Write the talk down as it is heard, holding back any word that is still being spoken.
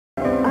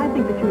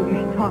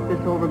talk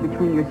this over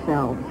between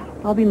yourselves.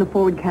 I'll be in the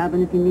forward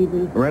cabin if you need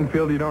me.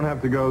 Renfield, you don't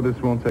have to go. This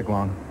won't take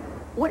long.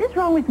 What is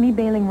wrong with me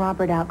bailing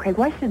Robert out, Craig?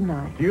 Why shouldn't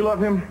I? Do you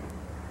love him?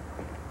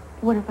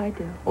 What if I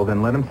do? Well,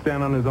 then let him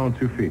stand on his own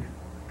 2 feet.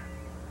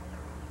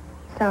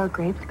 Sour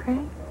grapes,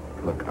 Craig?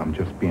 Look, I'm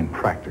just being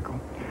practical.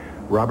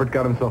 Robert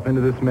got himself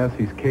into this mess.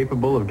 He's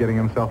capable of getting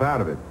himself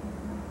out of it.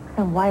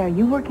 Then why are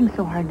you working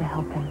so hard to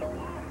help him?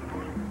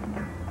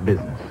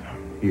 Business.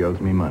 He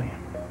owes me money.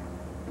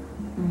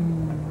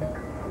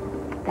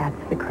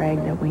 That's the Craig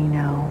that we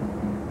know.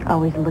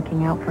 Always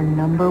looking out for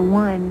number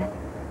one.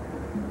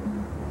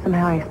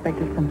 Somehow I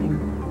expected something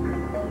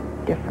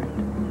different.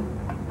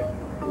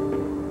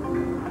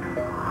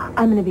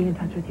 I'm going to be in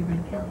touch with you,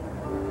 Renfield.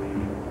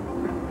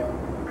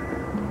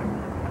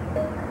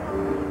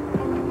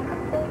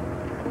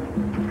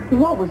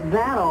 What was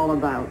that all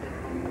about?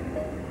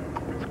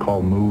 It's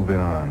called moving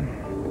on.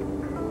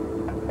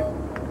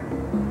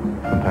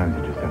 Sometimes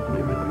you just